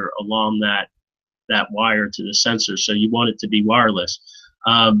failure along that wire to the sensor. So you want it to be wireless.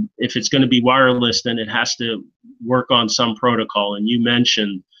 If it's going to be wireless, then it has to work on some protocol. And you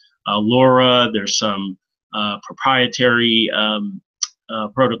mentioned LoRa. There's some proprietary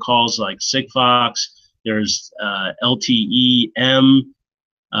protocols like Sigfox. There's LTE-M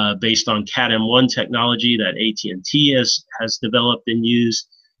based on Cat-M1 technology that AT&T has developed and used.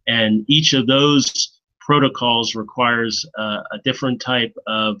 And each of those protocols requires a different type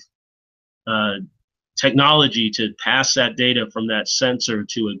of technology to pass that data from that sensor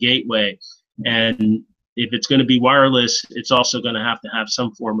to a gateway. And if it's going to be wireless, it's also going to have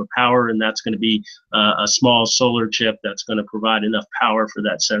some form of power, and that's going to be a small solar chip that's going to provide enough power for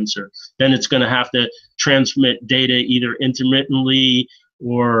that sensor. Then it's going to have to transmit data either intermittently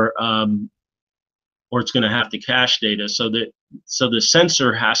or it's going to have to cache data. So the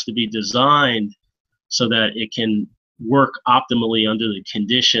sensor has to be designed so that it can work optimally under the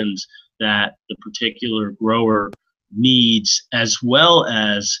conditions that the particular grower needs, as well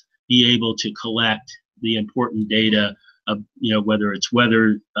as be able to collect the important data of, whether it's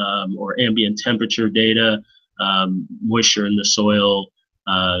weather or ambient temperature data, moisture in the soil,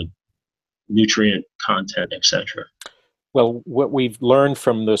 nutrient content, etc. Well, what we've learned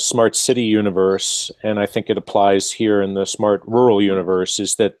from the smart city universe, and I think it applies here in the smart rural universe,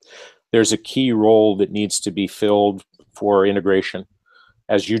 is that there's a key role that needs to be filled for integration.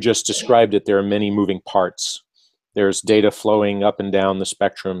 As you just described it, there are many moving parts. There's data flowing up and down the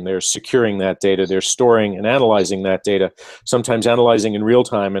spectrum. There's securing that data. There's storing and analyzing that data, sometimes analyzing in real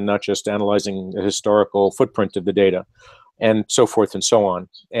time and not just analyzing the historical footprint of the data, and so forth and so on.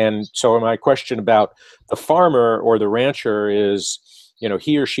 And so my question about the farmer or the rancher is,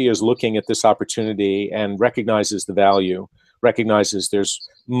 he or she is looking at this opportunity and recognizes the value, recognizes there's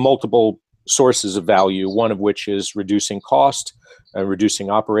multiple sources of value, one of which is reducing cost, reducing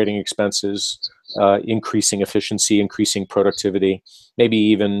operating expenses, increasing efficiency, increasing productivity, maybe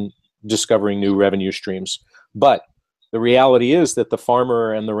even discovering new revenue streams. But the reality is that the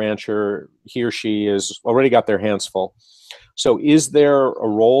farmer and the rancher, he or she, has already got their hands full. So is there a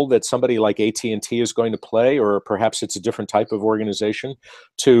role that somebody like AT&T is going to play, or perhaps it's a different type of organization,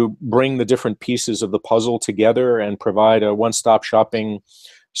 to bring the different pieces of the puzzle together and provide a one-stop shopping,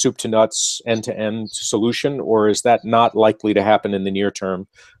 soup to nuts, end-to-end solution? Or is that not likely to happen in the near term?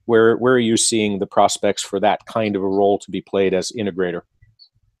 Where are you seeing the prospects for that kind of a role to be played as integrator?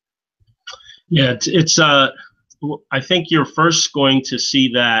 Yeah, I think you're first going to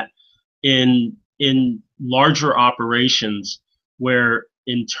see that in larger operations where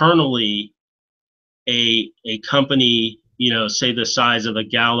internally a company, say the size of a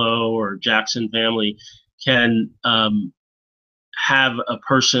Gallo or Jackson family, can have a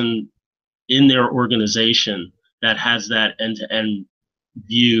person in their organization that has that end-to-end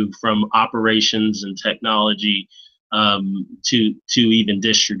view from operations and technology to even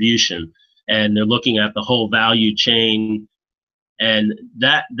distribution, and they're looking at the whole value chain. And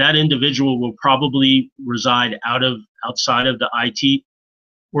that individual will probably reside outside of the IT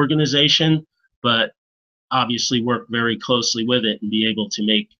organization, but obviously work very closely with it and be able to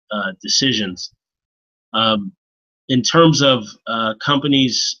make decisions. In terms of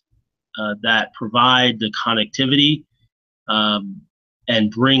companies that provide the connectivity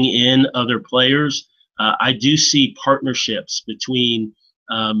and bring in other players, I do see partnerships between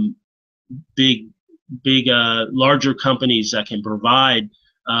big, larger companies that can provide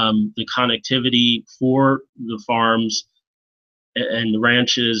the connectivity for the farms and the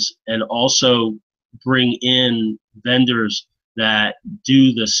ranches, and also bring in vendors that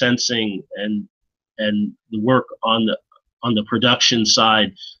do the sensing and the work on the production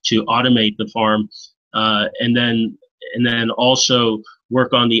side to automate the farm, and then also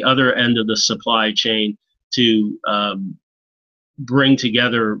work on the other end of the supply chain to bring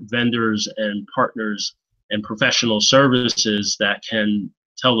together vendors and partners and professional services that can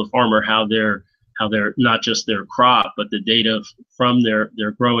tell the farmer how they're not just their crop, but the data from their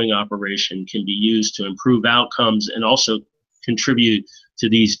growing operation can be used to improve outcomes, and also contribute to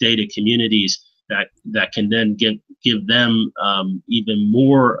these data communities that can then give them even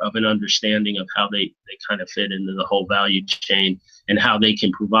more of an understanding of how they kind of fit into the whole value chain, and how they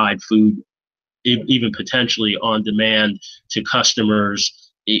can provide food even potentially on demand to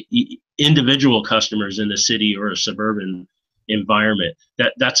customers, individual customers in the city or a suburban environment.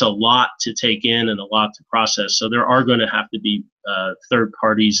 That's a lot to take in and a lot to process. So there are going to have to be third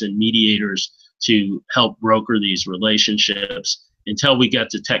parties and mediators to help broker these relationships until we get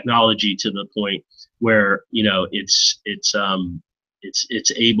the technology to the point where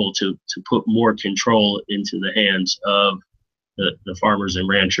it's able to put more control into the hands of the farmers and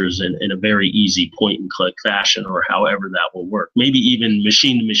ranchers in a very easy point and click fashion, or however that will work. Maybe even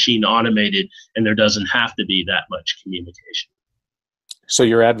machine to machine automated, and there doesn't have to be that much communication. So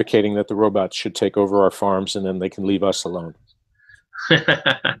you're advocating that the robots should take over our farms and then they can leave us alone.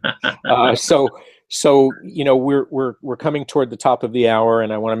 So we're coming toward the top of the hour,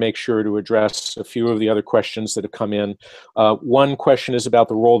 and I want to make sure to address a few of the other questions that have come in. One question is about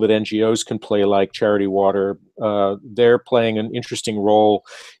the role that NGOs can play, like Charity Water. They're playing an interesting role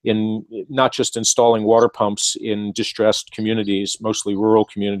in not just installing water pumps in distressed communities, mostly rural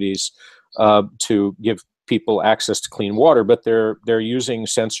communities, to give people access to clean water, but they're using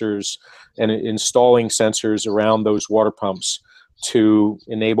sensors and installing sensors around those water pumps to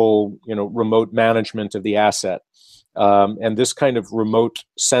enable remote management of the asset. And this kind of remote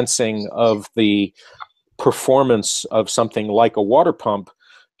sensing of the performance of something like a water pump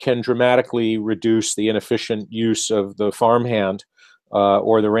can dramatically reduce the inefficient use of the farmhand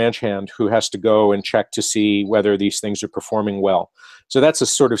or the ranch hand, who has to go and check to see whether these things are performing well. So that's a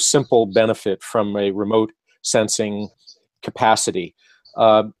sort of simple benefit from a remote sensing capacity.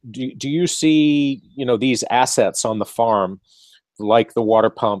 Do you see these assets on the farm, like the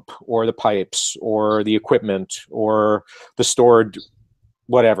water pump or the pipes or the equipment or the stored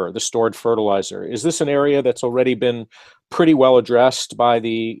fertilizer? Is this an area that's already been pretty well addressed by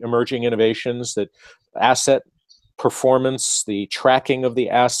the emerging innovations, that asset performance, the tracking of the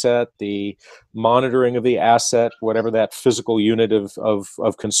asset, the monitoring of the asset, whatever that physical unit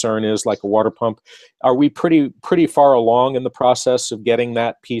of concern is, like a water pump? Are we pretty far along in the process of getting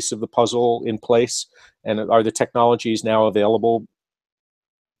that piece of the puzzle in place? And are the technologies now available?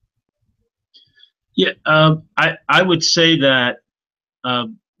 Yeah, I would say that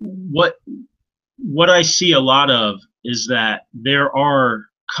what I see a lot of is that there are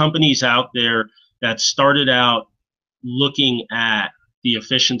companies out there that started out looking at the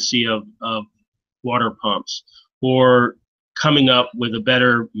efficiency of water pumps, or coming up with a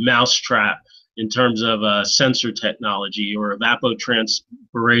better mousetrap in terms of sensor technology or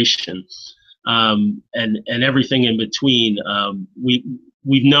evapotranspiration, and everything in between.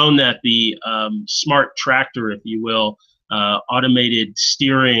 We've known that the smart tractor, if you will, automated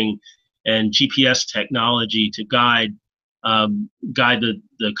steering and GPS technology to guide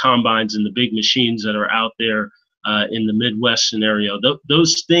the combines and the big machines that are out there in the Midwest scenario.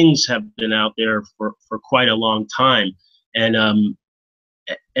 Those things have been out there for quite a long time, and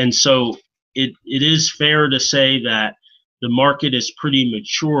so it is fair to say that the market is pretty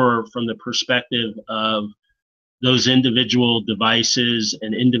mature from the perspective of those individual devices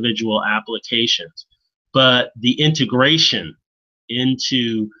and individual applications. But the integration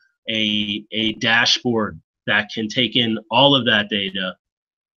into a dashboard that can take in all of that data,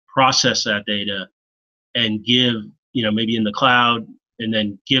 process that data, and give, maybe in the cloud, and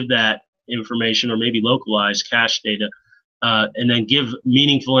then give that information, or maybe localized cache data, and then give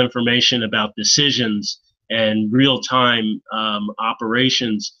meaningful information about decisions and real-time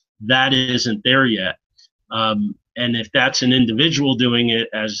operations, that isn't there yet. And if that's an individual doing it,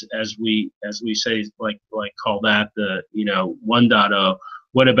 as we say, like call that the 1.0.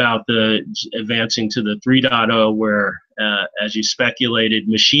 What about the advancing to the 3.0, where, as you speculated,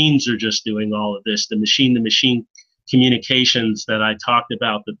 machines are just doing all of this? The machine-to-machine communications that I talked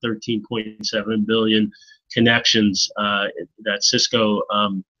about, the 13.7 billion connections that Cisco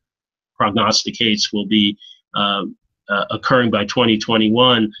prognosticates will be occurring by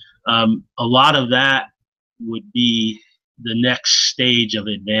 2021. A lot of that would be the next stage of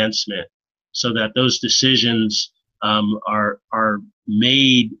advancement, so that those decisions are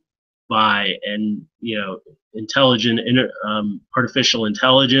made by intelligent artificial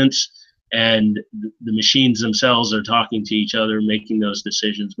intelligence, and the machines themselves are talking to each other, making those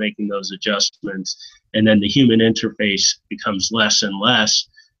decisions, making those adjustments, and then the human interface becomes less and less,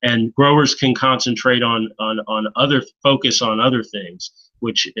 and growers can concentrate on focus on other things,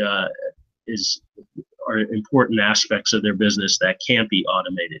 which are important aspects of their business that can't be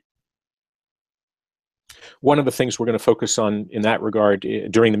automated. One of the things we're going to focus on in that regard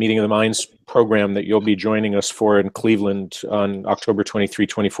during the Meeting of the Minds program that you'll be joining us for in Cleveland on October 23,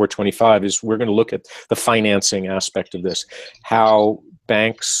 24, 25 is we're going to look at the financing aspect of this. How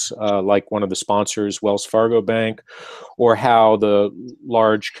banks like one of the sponsors, Wells Fargo Bank, or how the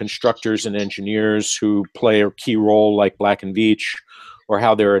large constructors and engineers who play a key role like Black & Veatch, or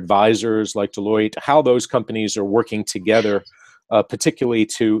how their advisors like Deloitte, how those companies are working together, particularly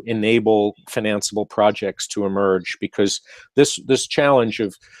to enable financeable projects to emerge. Because this challenge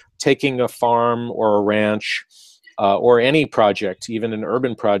of taking a farm or a ranch or any project, even an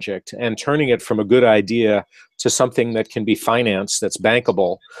urban project, and turning it from a good idea to something that can be financed, that's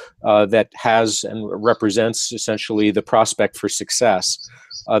bankable, that has and represents essentially the prospect for success.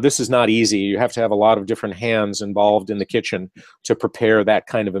 This is not easy. You have to have a lot of different hands involved in the kitchen to prepare that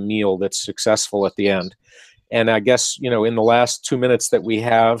kind of a meal that's successful at the end. And I guess, in the last 2 minutes that we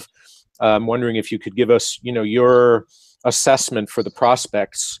have, I'm wondering if you could give us, your assessment for the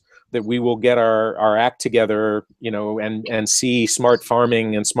prospects that we will get our act together, and see smart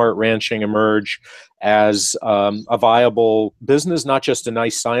farming and smart ranching emerge as a viable business, not just a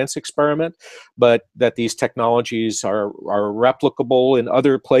nice science experiment, but that these technologies are replicable in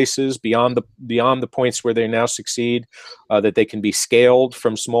other places beyond the points where they now succeed, that they can be scaled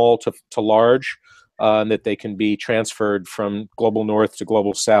from small to large, and that they can be transferred from global north to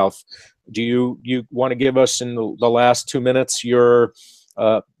global south. Do you want to give us in the last 2 minutes your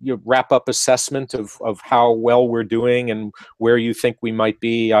wrap-up assessment of how well we're doing and where you think we might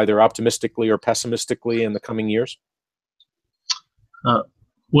be, either optimistically or pessimistically, in the coming years?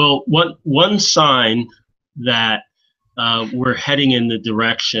 Well, one sign that we're heading in the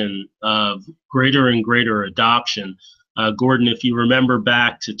direction of greater and greater adoption, Gordon, if you remember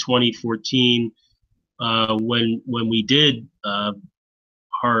back to 2014, when we did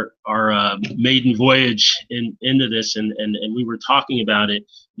our maiden voyage into this, and we were talking about it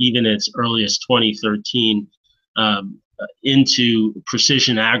even as early as 2013, into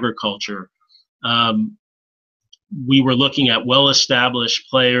precision agriculture. We were looking at well-established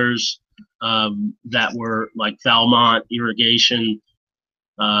players that were like Valmont Irrigation,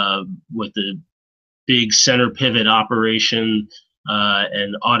 with the big center pivot operation,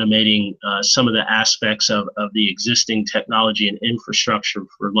 and automating some of the aspects of the existing technology and infrastructure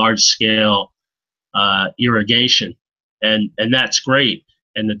for large-scale irrigation, and that's great.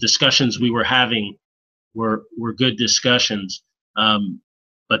 And the discussions we were having were good discussions,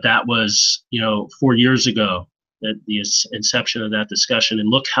 but that was 4 years ago, at the inception of that discussion. And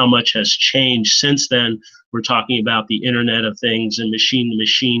look how much has changed since then. We're talking about the Internet of Things and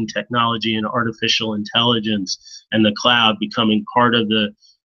machine-to-machine technology and artificial intelligence and the cloud becoming part of the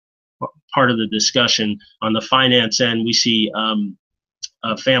discussion. On the finance end, we see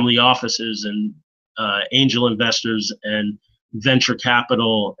family offices and angel investors and venture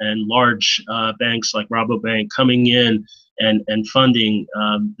capital and large banks like Rabobank coming in and funding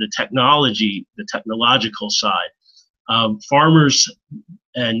the technological side. Farmers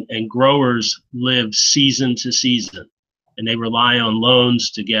and growers live season to season, and they rely on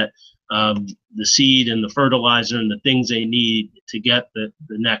loans to get the seed and the fertilizer and the things they need to get the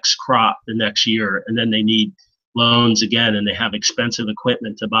next crop the next year, and then they need loans again, and they have expensive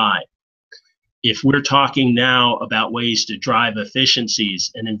equipment to buy. If we're talking now about ways to drive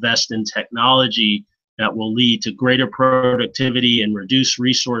efficiencies and invest in technology that will lead to greater productivity and reduce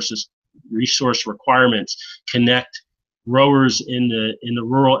resource requirements, connect growers in the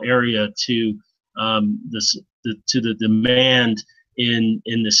rural area to the demand in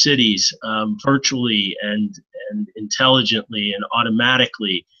the cities, virtually and intelligently and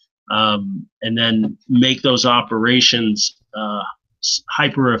automatically, and then make those operations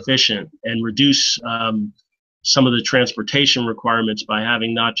hyper efficient and reduce some of the transportation requirements by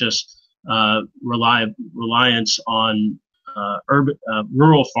having not just reliance on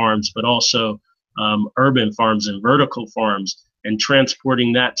rural farms, but also urban farms and vertical farms, and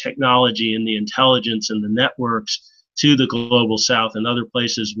transporting that technology and the intelligence and the networks to the global south and other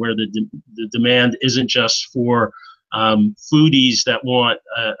places where the demand isn't just for foodies that want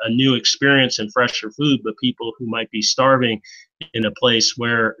a new experience and fresher food, but people who might be starving in a place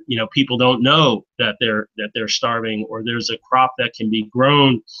where people don't know that they're starving, or there's a crop that can be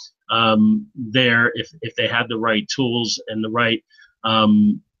grown there if they had the right tools and the right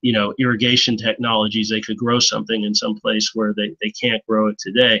irrigation technologies. They could grow something in some place where they can't grow it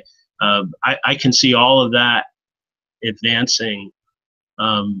today. I can see all of that advancing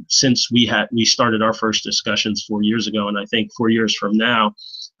since we started our first discussions 4 years ago, and I think 4 years from now,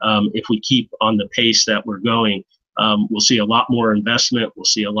 if we keep on the pace that we're going, we'll see a lot more investment, we'll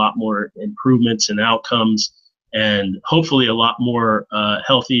see a lot more improvements and outcomes, and hopefully a lot more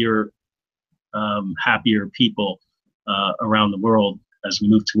healthier, happier people around the world as we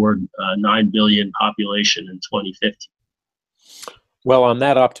move toward 9 billion population in 2050. Well, on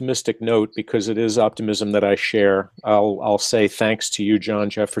that optimistic note, because it is optimism that I share, I'll say thanks to you, John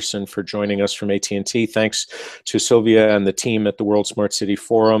Jefferson, for joining us from AT&T. Thanks to Sylvia and the team at the World Smart City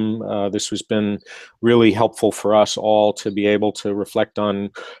Forum. This has been really helpful for us all to be able to reflect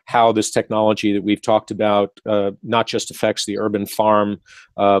on how this technology that we've talked about not just affects the urban farm,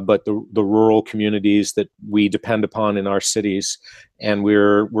 but the rural communities that we depend upon in our cities. And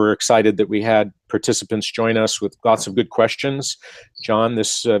we're excited that we had participants join us with lots of good questions. John,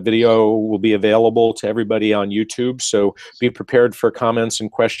 this video will be available to everybody on YouTube, so be prepared for comments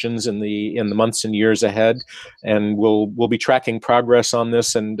and questions in the months and years ahead. And we'll be tracking progress on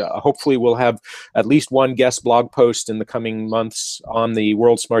this, and hopefully we'll have at least one guest blog post in the coming months on the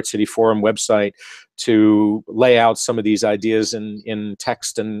World Smart City Forum website to lay out some of these ideas in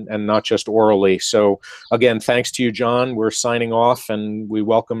text and not just orally. So again, thanks to you, John. We're signing off, and we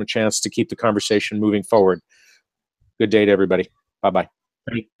welcome a chance to keep the conversation moving forward. Good day to everybody. Bye-bye.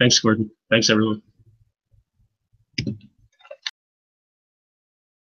 Thanks, Gordon. Thanks, everyone.